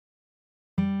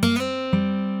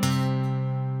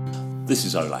This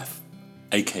is Olaf,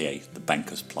 aka the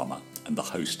Banker's Plumber, and the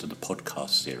host of the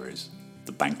podcast series,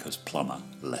 The Banker's Plumber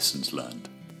Lessons Learned.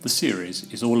 The series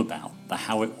is all about the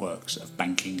how it works of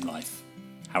banking life,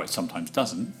 how it sometimes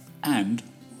doesn't, and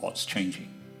what's changing.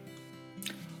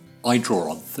 I draw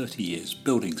on 30 years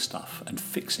building stuff and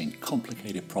fixing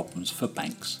complicated problems for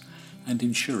banks and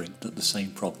ensuring that the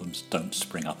same problems don't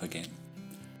spring up again.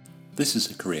 This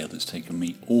is a career that's taken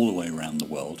me all the way around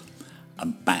the world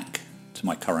and back to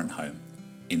my current home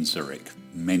in Zurich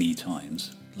many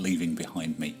times, leaving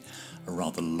behind me a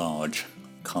rather large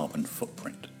carbon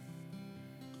footprint.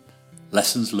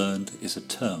 Lessons learned is a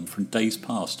term from days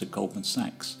past at Goldman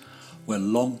Sachs, where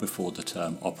long before the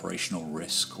term operational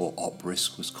risk or op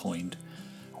risk was coined,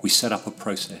 we set up a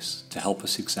process to help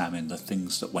us examine the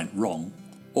things that went wrong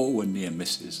or were near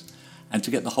misses, and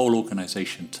to get the whole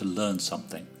organisation to learn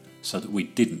something so that we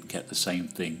didn't get the same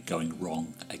thing going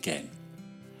wrong again.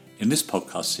 In this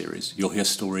podcast series, you'll hear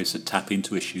stories that tap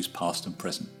into issues past and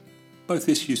present, both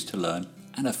issues to learn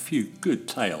and a few good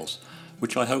tales,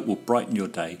 which I hope will brighten your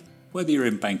day, whether you're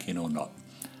in banking or not.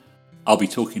 I'll be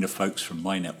talking to folks from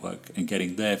my network and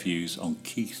getting their views on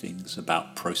key things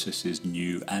about processes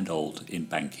new and old in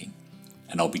banking.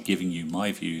 And I'll be giving you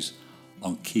my views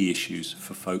on key issues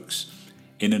for folks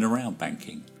in and around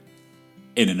banking.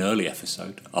 In an early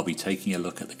episode, I'll be taking a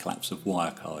look at the collapse of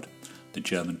Wirecard, the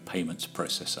German payments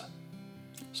processor.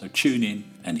 So tune in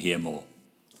and hear more.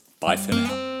 Bye for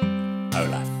now.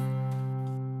 Olaf.